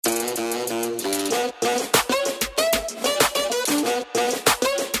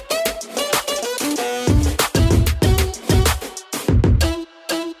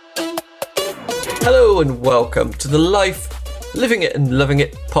and welcome to the Life, Living It and Loving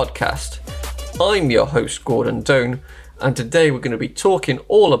It podcast. I'm your host, Gordon Doan, and today we're going to be talking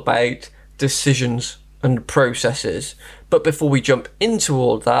all about decisions and processes. But before we jump into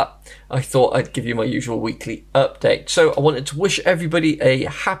all that, I thought I'd give you my usual weekly update. So I wanted to wish everybody a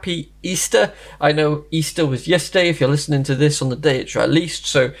happy Easter. I know Easter was yesterday if you're listening to this on the day it's released,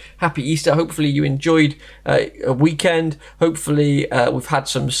 so happy Easter. Hopefully you enjoyed a weekend. Hopefully we've had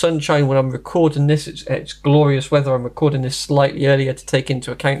some sunshine when I'm recording this. It's glorious weather. I'm recording this slightly earlier to take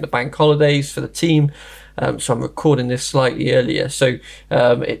into account the bank holidays for the team. So I'm recording this slightly earlier. So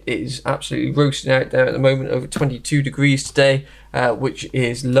it is absolutely roasting out there at the moment, over 22 degrees today, which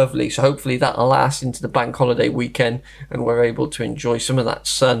is lovely. So hopefully that'll last into the bank holiday weekend and we're able to enjoy some of that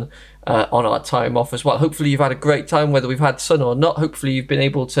sun on our time off as well. Hopefully you've had a great time, whether we've had sun or not. Hopefully you've been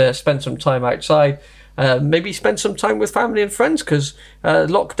able to spend some time outside. Maybe spend some time with family and friends, because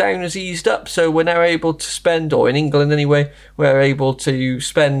lockdown has eased up, so we're now able to spend, or in England anyway, we're able to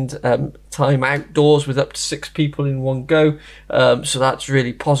spend time outdoors with up to 6 people in one go, so that's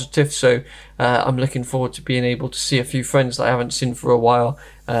really positive. So I'm looking forward to being able to see a few friends that I haven't seen for a while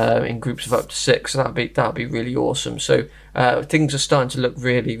in groups of up to 6, so that'd be really awesome. So things are starting to look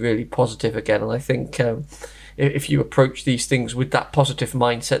really, really positive again, and I think if you approach these things with that positive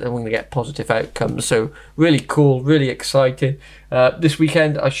mindset, then we're going to get positive outcomes. So really cool, really excited. This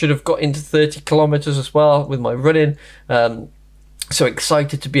weekend I should have got into 30 kilometers as well with my running. So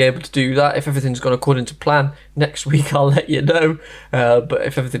excited to be able to do that. If everything's gone according to plan, next week I'll let you know. But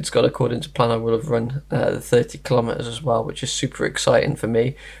if everything's gone according to plan, I will have run the 30 kilometers as well, which is super exciting for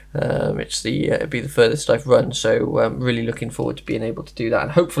me. It'll be the furthest I've run, so I'm really looking forward to being able to do that,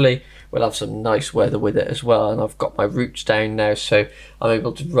 and hopefully we'll have some nice weather with it as well. And I've got my routes down now, so I'm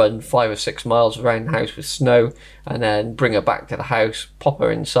able to run 5 or 6 miles around the house with Snow, and then bring her back to the house, pop her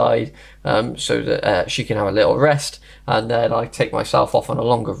inside, so that she can have a little rest, and then I take myself off on a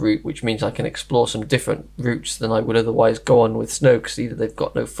longer route, which means I can explore some different routes than I would otherwise go on with Snow, because either they've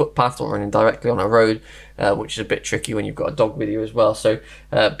got no footpath or running directly on a road, which is a bit tricky when you've got a dog with you as well. So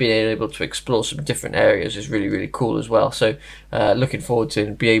being able to explore some different areas is really, really cool as well. So looking forward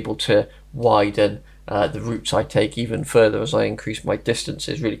to be able to widen the routes I take even further as I increase my distance.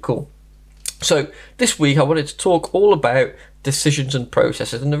 Is really cool. So this week I wanted to talk all about decisions and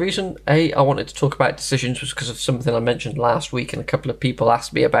processes, and the reason I wanted to talk about decisions was because of something I mentioned last week, and a couple of people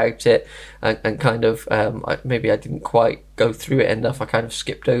asked me about it, and kind of maybe I didn't quite go through it enough. I kind of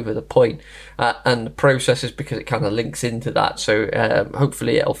skipped over the point, and the processes, because it kind of links into that. So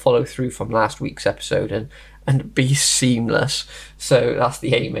hopefully it'll follow through from last week's episode and be seamless. So that's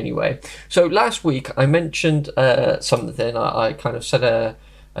the aim anyway. So last week I mentioned something. I kind of said a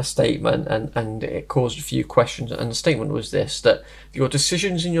statement, and it caused a few questions, and the statement was this: that your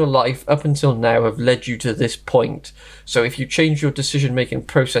decisions in your life up until now have led you to this point. So if you change your decision making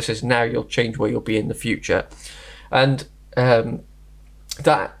processes now, you'll change where you'll be in the future. And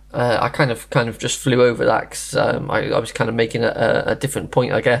that I kind of just flew over that, because I was kind of making a different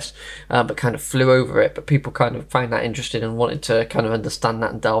point, I guess, but kind of flew over it. But people kind of found that interesting and wanted to kind of understand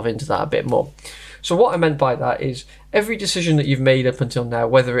that and delve into that a bit more. So what I meant by that is every decision that you've made up until now,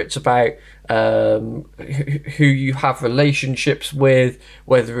 whether it's about who you have relationships with,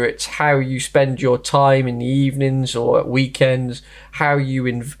 whether it's how you spend your time in the evenings or at weekends, how you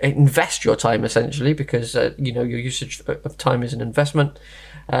invest your time essentially, because your usage of time is an investment,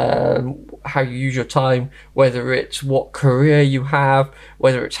 how you use your time, whether it's what career you have,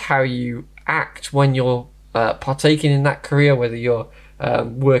 whether it's how you act when you're partaking in that career, whether you're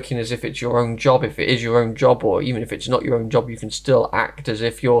working as if it's your own job, if it is your own job, or even if it's not your own job, you can still act as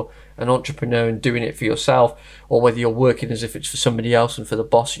if you're an entrepreneur and doing it for yourself, or whether you're working as if it's for somebody else and for the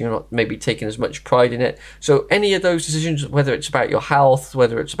boss, and you're not maybe taking as much pride in it. So any of those decisions, whether it's about your health,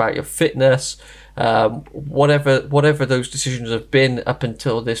 whether it's about your fitness, whatever those decisions have been up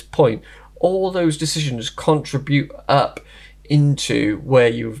until this point, all those decisions contribute up into where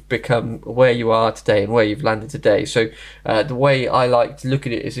you've become, where you are today and where you've landed today. So the way I like to look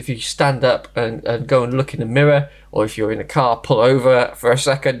at it is, if you stand up and go and look in the mirror, or if you're in a car, pull over for a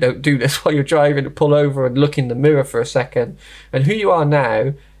second. Don't do this while you're driving. Pull over and look in the mirror for a second. And who you are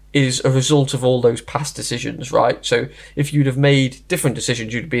now is a result of all those past decisions, right? So if you'd have made different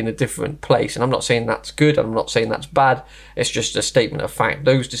decisions, you'd be in a different place. And I'm not saying that's good, I'm not saying that's bad. It's just a statement of fact.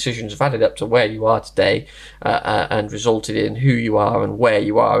 Those decisions have added up to where you are today, and resulted in who you are and where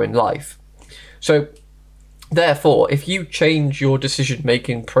you are in life. So therefore, if you change your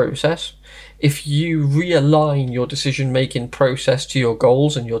decision-making process, if you realign your decision-making process to your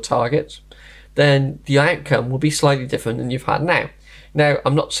goals and your targets, then the outcome will be slightly different than you've had now. Now,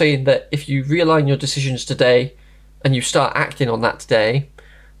 I'm not saying that if you realign your decisions today and you start acting on that today,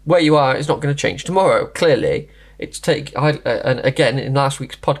 where you are is not going to change tomorrow. Clearly, and again, in last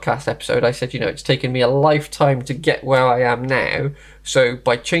week's podcast episode, I said, it's taken me a lifetime to get where I am now. So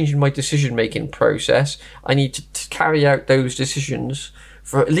by changing my decision-making process, I need to carry out those decisions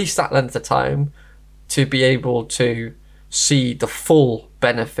for at least that length of time to be able to see the full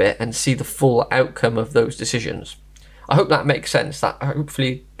benefit and see the full outcome of those decisions. I hope that makes sense. That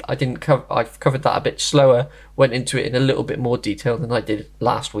hopefully I've covered that a bit slower, went into it in a little bit more detail than I did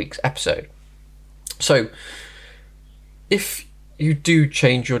last week's episode. So if you do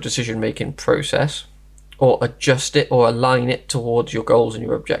change your decision-making process or adjust it or align it towards your goals and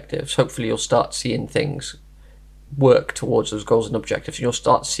your objectives, hopefully you'll start seeing things work towards those goals and objectives. You'll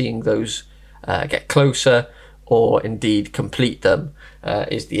start seeing those get closer, or indeed complete them,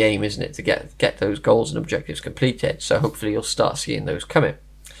 is the aim, isn't it, to get those goals and objectives completed. So hopefully you'll start seeing those coming.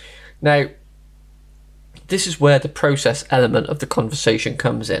 Now, this is where the process element of the conversation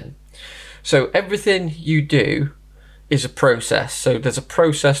comes in. So everything you do is a process. So there's a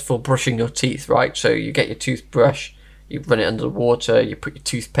process for brushing your teeth, right? So you get your toothbrush, you run it under the water, you put your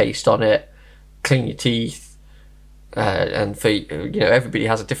toothpaste on it, clean your teeth, and for everybody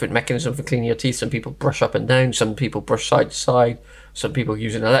has a different mechanism for cleaning your teeth. Some people brush up and down, some people brush side to side, some people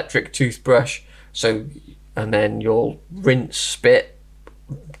use an electric toothbrush. And then you'll rinse, spit,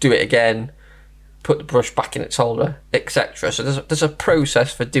 do it again, put the brush back in its holder, etc. So there's a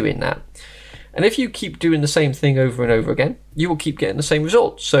process for doing that. And if you keep doing the same thing over and over again, you will keep getting the same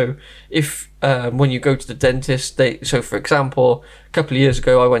results. So if when you go to the dentist, so for example, a couple of years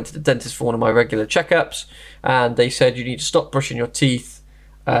ago, I went to the dentist for one of my regular checkups, and they said you need to stop brushing your teeth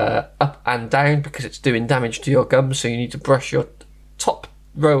up and down because it's doing damage to your gums. So you need to brush your top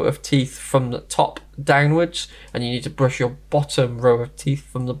row of teeth from the top downwards, and you need to brush your bottom row of teeth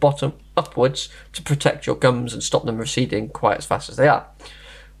from the bottom upwards to protect your gums and stop them receding quite as fast as they are.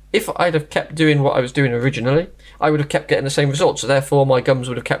 If I'd have kept doing what I was doing originally, I would have kept getting the same results, so therefore my gums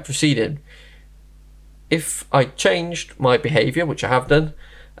would have kept receding. If I changed my behaviour, which I have done,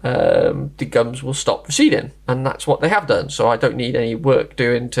 the gums will stop receding, and that's what they have done. So I don't need any work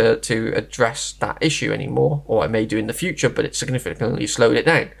doing to address that issue anymore, or I may do in the future, but it significantly slowed it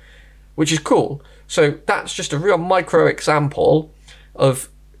down, which is cool. So that's just a real micro example of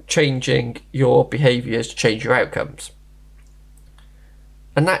changing your behaviours to change your outcomes.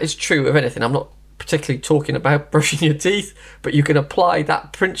 And that is true of anything. I'm not particularly talking about brushing your teeth, but you can apply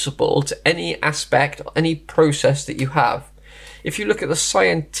that principle to any aspect, any process that you have. If you look at the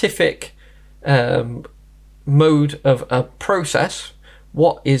scientific mode of a process,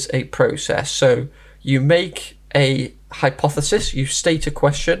 what is a process? So you make a hypothesis, you state a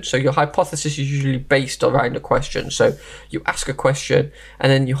question. So your hypothesis is usually based around a question. So you ask a question and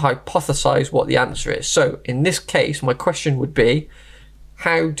then you hypothesize what the answer is. So in this case, my question would be,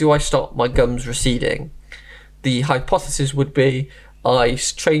 how do I stop my gums receding? The hypothesis would be I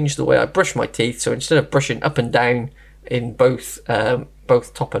change the way I brush my teeth. So instead of brushing up and down in both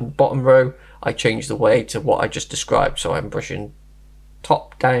top and bottom row, I change the way to what I just described. So I'm brushing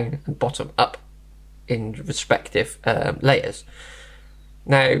top down and bottom up in respective layers.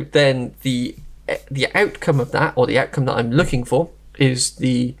 Now then the outcome of that, or the outcome that I'm looking for, is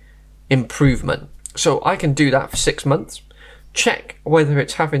the improvement. So I can do that for 6 months. Check whether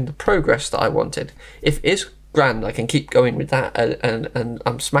it's having the progress that I wanted. If it is, grand, I can keep going with that and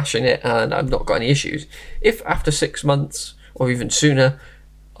I'm smashing it and I've not got any issues. If after 6 months or even sooner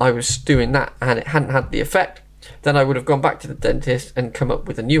I was doing that and it hadn't had the effect, then I would have gone back to the dentist and come up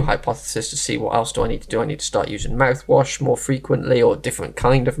with a new hypothesis to see what else do I need to do. I need to start using mouthwash more frequently, or a different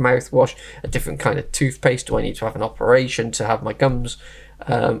kind of mouthwash, a different kind of toothpaste. Do I need to have an operation to have my gums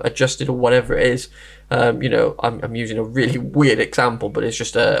adjusted, or whatever it is? I'm using a really weird example, but it's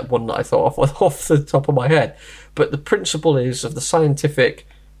just one that I thought off the top of my head. But the principle is of the scientific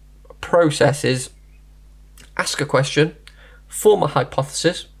process is ask a question, form a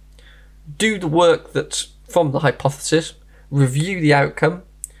hypothesis, do the work that's from the hypothesis, review the outcome,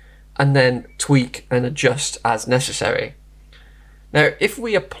 and then tweak and adjust as necessary. Now, if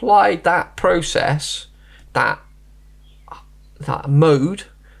we apply that process, that mode,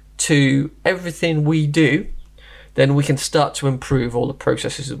 to everything we do, then we can start to improve all the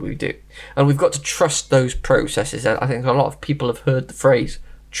processes that we do. And we've got to trust those processes. I think a lot of people have heard the phrase,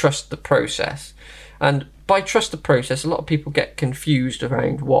 trust the process. And by trust the process, a lot of people get confused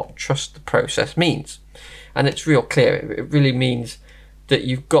around what trust the process means. And it's real clear. It really means that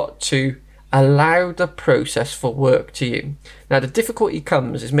you've got to allow the process for work to you. Now, the difficulty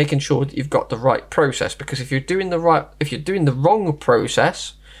comes is making sure that you've got the right process, because if you're doing the wrong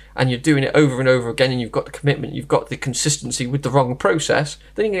process and you're doing it over and over again, and you've got the commitment, you've got the consistency with the wrong process,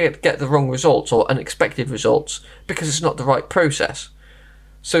 then you're going to get the wrong results or unexpected results because it's not the right process.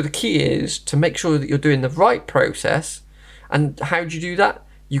 So the key is to make sure that you're doing the right process. And how do you do that?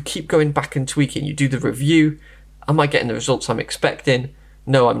 You keep going back and tweaking. You do the review. Am I getting the results I'm expecting?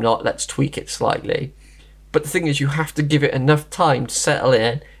 No, I'm not. Let's tweak it slightly. But the thing is, you have to give it enough time to settle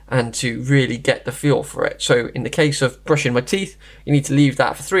in and to really get the feel for it. So in the case of brushing my teeth, you need to leave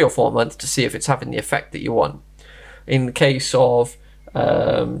that for 3 or 4 months to see if it's having the effect that you want. In the case of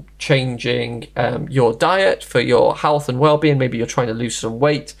changing your diet for your health and well-being, maybe you're trying to lose some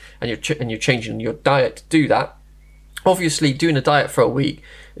weight and you're changing your diet to do that. Obviously, doing a diet for a week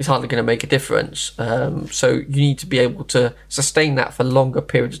is hardly going to make a difference. So you need to be able to sustain that for longer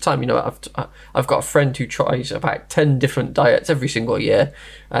periods of time. You know, I've got a friend who tries about 10 different diets every single year,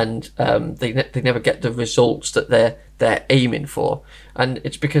 and they never get the results that they're aiming for. And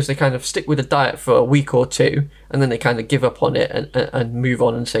it's because they kind of stick with a diet for a week or two, and then they kind of give up on it and move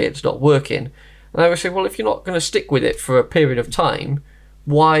on and say it's not working. And I would say, well, if you're not going to stick with it for a period of time,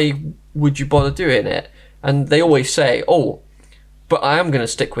 why would you bother doing it? And they always say, oh, but I am going to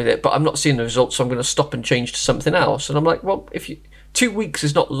stick with it, but I'm not seeing the results, so I'm going to stop and change to something else. And I'm like, well, 2 weeks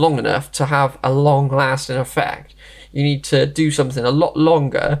is not long enough to have a long-lasting effect. You need to do something a lot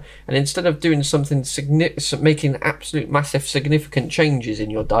longer, and instead of doing something making absolute massive significant changes in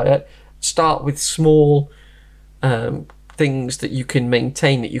your diet, start with small things that you can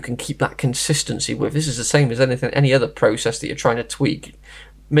maintain, that you can keep that consistency with. This is the same as any other process that you're trying to tweak.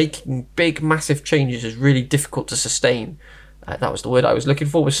 Making big, massive changes is really difficult to sustain. That was the word I was looking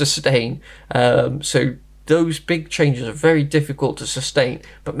for, was sustain. So those big changes are very difficult to sustain,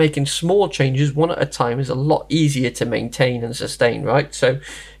 but making small changes one at a time is a lot easier to maintain and sustain, right? So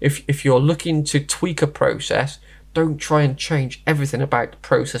if you're looking to tweak a process, don't try and change everything about the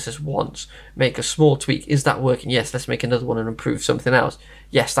process at once. Make a small tweak. Is that working? Yes, let's make another one and improve something else.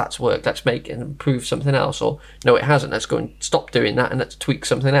 Yes, that's worked. Let's make and improve something else. Or no, it hasn't. Let's go and stop doing that and let's tweak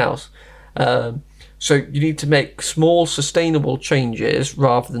something else. So you need to make small, sustainable changes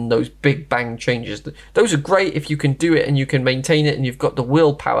rather than those big bang changes. Those are great if you can do it and you can maintain it and you've got the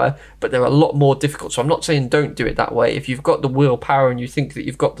willpower, but they're a lot more difficult. So I'm not saying don't do it that way. If you've got the willpower and you think that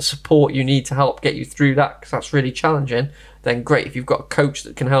you've got the support you need to help get you through that, because that's really challenging, then great. If you've got a coach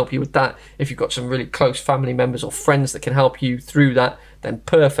that can help you with that, if you've got some really close family members or friends that can help you through that, then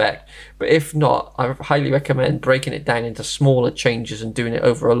perfect. But if not, I highly recommend breaking it down into smaller changes and doing it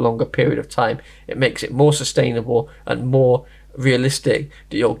over a longer period of time. It makes it more sustainable and more realistic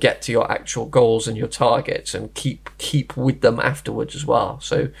that you'll get to your actual goals and your targets and keep with them afterwards as well.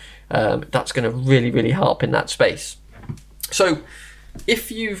 So that's going to really, really help in that space. So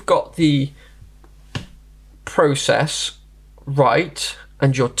if you've got the process right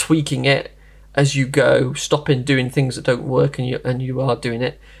and you're tweaking it as you go, stopping doing things that don't work and you are doing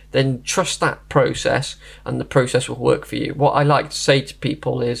it, then trust that process and the process will work for you. What I like to say to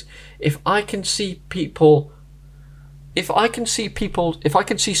people is, if I can see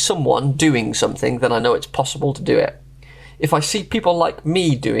someone doing something, then I know it's possible to do it. If I see people like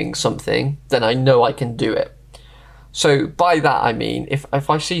me doing something, then I know I can do it. So by that I mean, if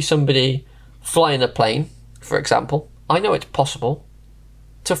I see somebody flying a plane, for example, I know it's possible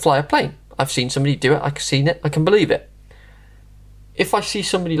to fly a plane. I've seen somebody do it, I've seen it, I can believe it. If I see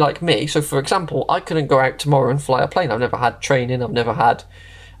somebody like me, so for example, I couldn't go out tomorrow and fly a plane. I've never had training, I've never had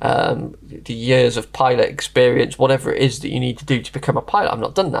the years of pilot experience, whatever it is that you need to do to become a pilot. I've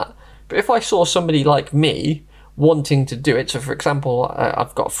not done that. But if I saw somebody like me wanting to do it, so for example,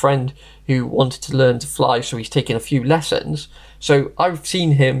 I've got a friend who wanted to learn to fly, so he's taken a few lessons. So I've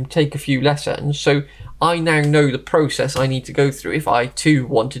seen him take a few lessons, so I now know the process I need to go through if I too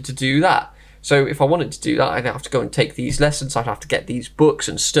wanted to do that. So if I wanted to do that, I'd have to go and take these lessons, I'd have to get these books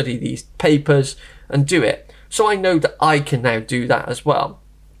and study these papers and do it. So I know that I can now do that as well.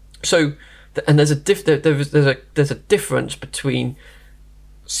 So, and there's a difference between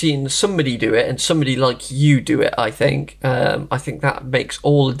seeing somebody do it and somebody like you do it, I think. I think that makes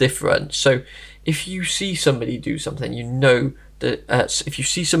all the difference. So if you see somebody do something, you know that if you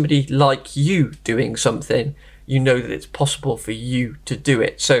see somebody like you doing something, you know that it's possible for you to do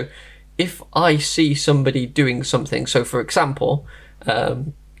it. So if I see somebody doing something, so for example,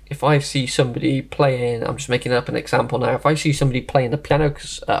 if I see somebody playing, I'm just making up an example now, if I see somebody playing the piano,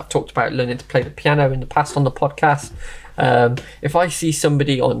 because I've talked about learning to play the piano in the past on the podcast, if I see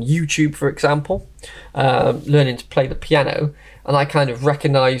somebody on YouTube, for example, learning to play the piano, and and I kind of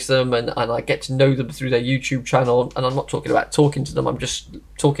recognize them, and I get to know them through their YouTube channel. And I'm not talking about talking to them, I'm just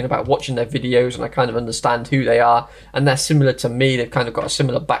talking about watching their videos, and I kind of understand who they are, and they're similar to me. They've kind of got a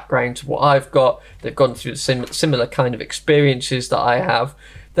similar background to what I've got. They've gone through the similar kind of experiences that I have.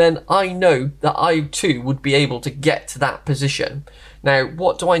 Then I know that I too would be able to get to that position. Now,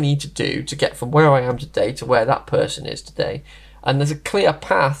 what do I need to do to get from where I am today to where that person is today? And there's a clear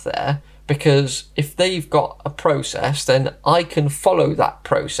path there, because if they've got a process, then I can follow that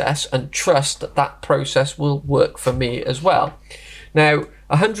process and trust that that process will work for me as well. Now,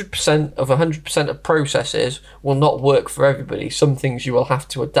 100% of processes will not work for everybody. Some things you will have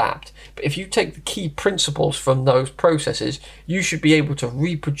to adapt. But if you take the key principles from those processes, you should be able to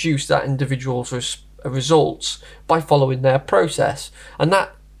reproduce that individual's results by following their process. And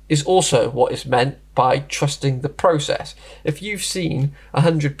that is also what is meant by trusting the process. If you've seen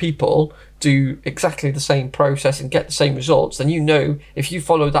 100 people do exactly the same process and get the same results, then you know if you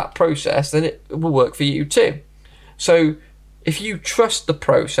follow that process, then it will work for you too. So if you trust the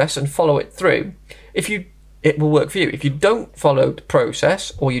process and follow it through, it will work for you. If you don't follow the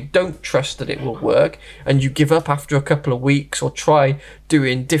process, or you don't trust that it will work, and you give up after a couple of weeks, or try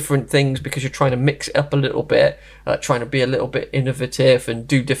doing different things because you're trying to mix it up a little bit, trying to be a little bit innovative and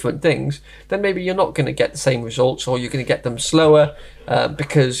do different things, then maybe you're not going to get the same results, or you're going to get them slower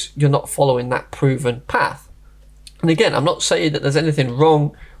because you're not following that proven path. And again, I'm not saying that there's anything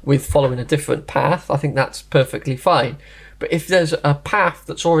wrong with following a different path. I think that's perfectly fine. But if there's a path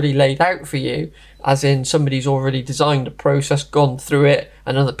that's already laid out for you, as in somebody's already designed a process, gone through it,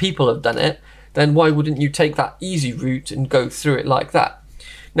 and other people have done it, then why wouldn't you take that easy route and go through it like that?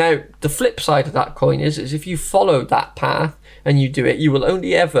 Now, the flip side of that coin is if you follow that path and you do it, you will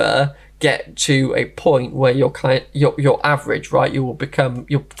only ever get to a point where you're average, right?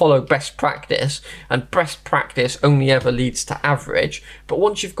 You'll follow best practice, and best practice only ever leads to average. But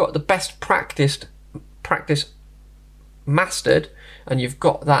once you've got the best practice mastered, and you've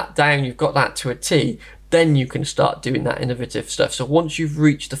got that down, you've got that to a T, then you can start doing that innovative stuff. So once you've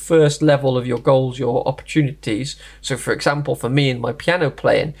reached the first level of your goals, your opportunities, so for example, for me in my piano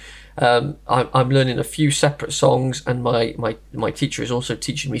playing, I'm learning a few separate songs, and my teacher is also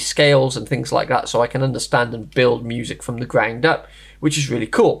teaching me scales and things like that, so I can understand and build music from the ground up, which is really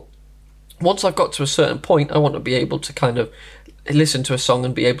cool. Once I've got to a certain point, I want to be able to kind of listen to a song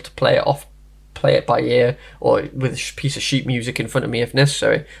and be able to play it by ear, or with a piece of sheet music in front of me if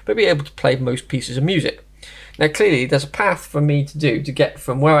necessary, but be able to play most pieces of music. Now, clearly, there's a path for me to do to get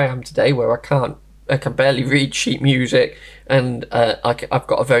from where I am today, where I can barely read sheet music, and I've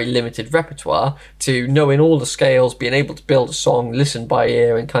got a very limited repertoire, to knowing all the scales, being able to build a song, listen by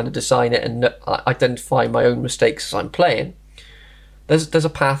ear, and kind of design it and identify my own mistakes as I'm playing. There's a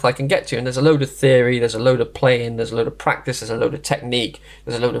path I can get to, and there's a load of theory, there's a load of playing, there's a load of practice, there's a load of technique,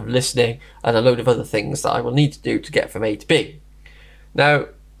 there's a load of listening, and a load of other things that I will need to do to get from A to B. Now,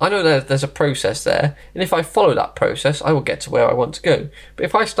 I know that there's a process there, and if I follow that process, I will get to where I want to go. But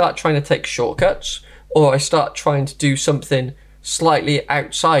if I start trying to take shortcuts, or I start trying to do something slightly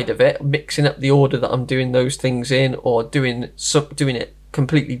outside of it, mixing up the order that I'm doing those things in, or doing it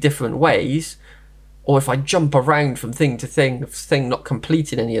completely different ways, or if I jump around from thing to thing, not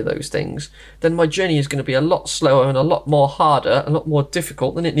completing any of those things, then my journey is going to be a lot slower and a lot more harder, a lot more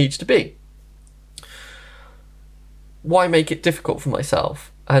difficult than it needs to be. Why make it difficult for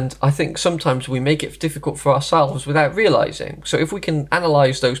myself? And I think sometimes we make it difficult for ourselves without realising. So if we can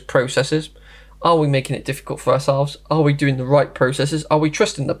analyse those processes, are we making it difficult for ourselves? Are we doing the right processes? Are we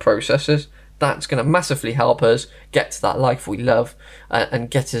trusting the processes? That's going to massively help us get to that life we love, and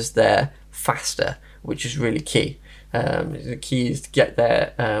get us there faster, which is really key. The key is to get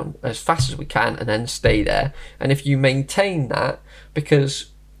there as fast as we can, and then stay there. And if you maintain that, because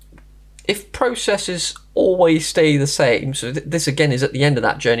if processes always stay the same, so this again is at the end of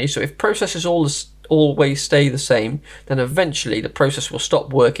that journey, so if processes always stay the same, then eventually the process will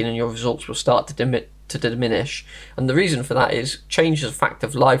stop working and your results will start to diminish. And the reason for that is change is a fact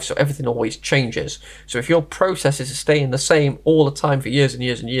of life, so everything always changes. So if your processes are staying the same all the time for years and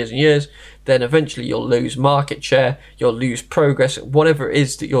years and years and years, then eventually you'll lose market share, you'll lose progress, whatever it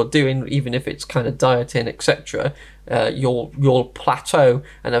is that you're doing, even if it's kind of dieting, etc. You'll plateau,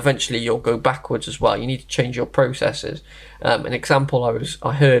 and eventually you'll go backwards as well. You need to change your processes. An example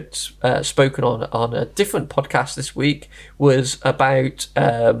I heard spoken on a different podcast this week was about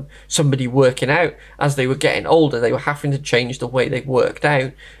somebody working out. As they were getting older, they were having to change the way they worked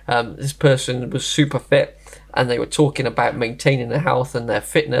out. This person was super fit, and they were talking about maintaining their health and their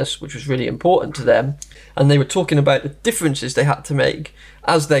fitness, which was really important to them. And they were talking about the differences they had to make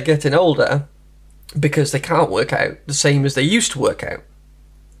as they're getting older. because they can't work out the same as they used to work out.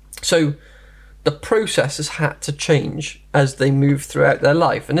 So the process has had to change as they move throughout their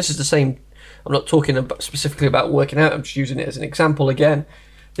life. And this is the same, I'm not talking about specifically about working out, I'm just using it as an example again.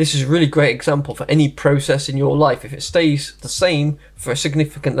 This is a really great example for any process in your life. If it stays the same for a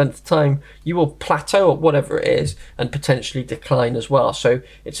significant length of time, you will plateau at whatever it is and potentially decline as well. So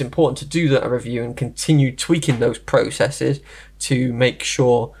it's important to do that review and continue tweaking those processes to make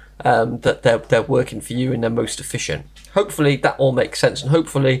sure that they're working for you and they're most efficient. Hopefully that all makes sense, and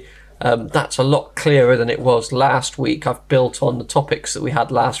hopefully that's a lot clearer than it was last week. I've built on the topics that we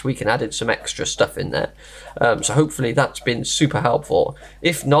had last week and added some extra stuff in there. So hopefully that's been super helpful.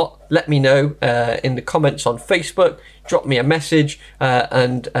 If not, let me know in the comments on Facebook. Drop me a message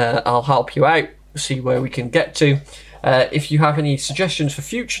and I'll help you out, see where we can get to. If you have any suggestions for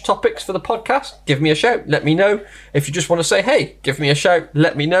future topics for the podcast, give me a shout, let me know. If you just want to say, hey, give me a shout,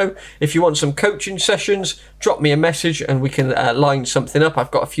 let me know. If you want some coaching sessions, drop me a message and we can line something up. I've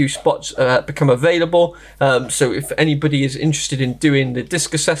got a few spots become available. So if anybody is interested in doing the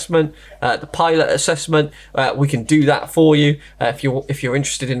DISC assessment, the pilot assessment, we can do that for you. If you're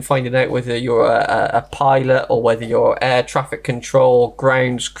interested in finding out whether you're a pilot or whether you're air traffic control,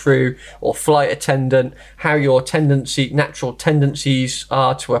 grounds crew or flight attendant, how your natural tendencies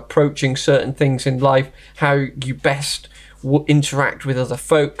are to approaching certain things in life, how you best interact with other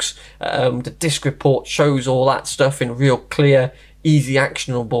folks. The DISC report shows all that stuff in real clear, easy,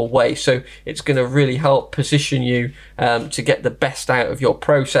 actionable way. So it's going to really help position you to get the best out of your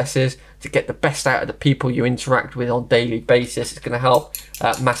processes, to get the best out of the people you interact with on a daily basis. It's going to help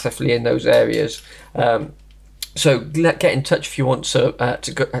massively in those areas. So get in touch if you want to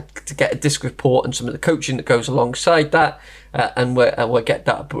get a DISC report and some of the coaching that goes alongside that, and we'll get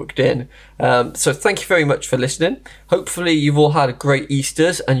that booked in. So thank you very much for listening. Hopefully you've all had a great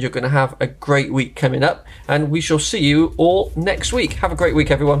Easters and you're going to have a great week coming up, and we shall see you all next week. Have a great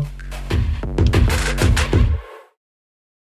week, everyone.